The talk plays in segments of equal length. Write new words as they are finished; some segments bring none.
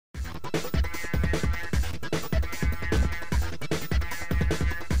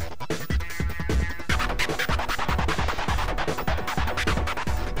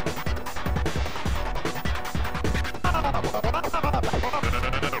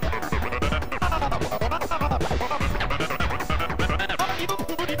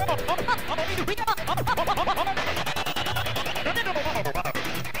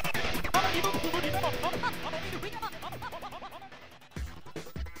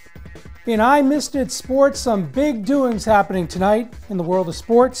In I Missed It Sports, some big doings happening tonight in the world of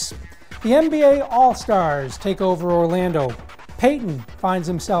sports. The NBA All-Stars take over Orlando. Peyton finds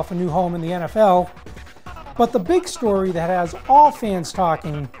himself a new home in the NFL. But the big story that has all fans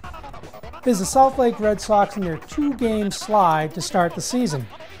talking is the Salt Lake Red Sox and their two-game slide to start the season.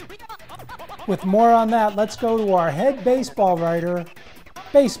 With more on that, let's go to our head baseball writer,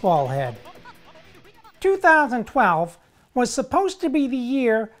 Baseball Head. 2012 was supposed to be the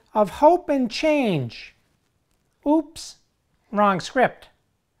year of hope and change. Oops, wrong script.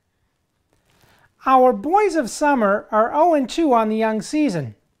 Our boys of summer are 0-2 on the young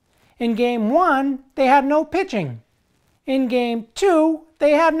season. In Game 1, they had no pitching. In Game 2,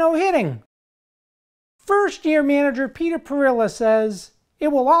 they had no hitting. First-year manager Peter Perilla says it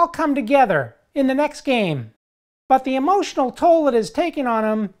will all come together in the next game, but the emotional toll it has taken on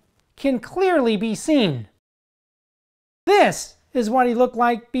him can clearly be seen. This is what he looked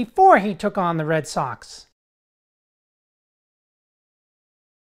like before he took on the Red Sox.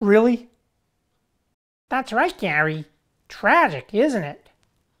 Really? That's right, Gary. Tragic, isn't it?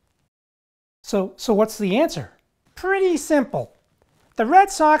 So what's the answer? Pretty simple. The Red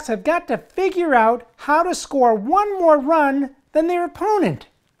Sox have got to figure out how to score one more run than their opponent.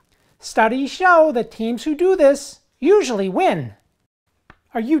 Studies show that teams who do this usually win.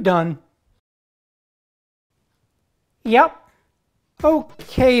 Are you done? Yep.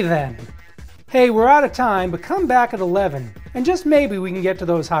 Okay then. Hey, we're out of time, but come back at 11, and just maybe we can get to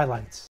those highlights.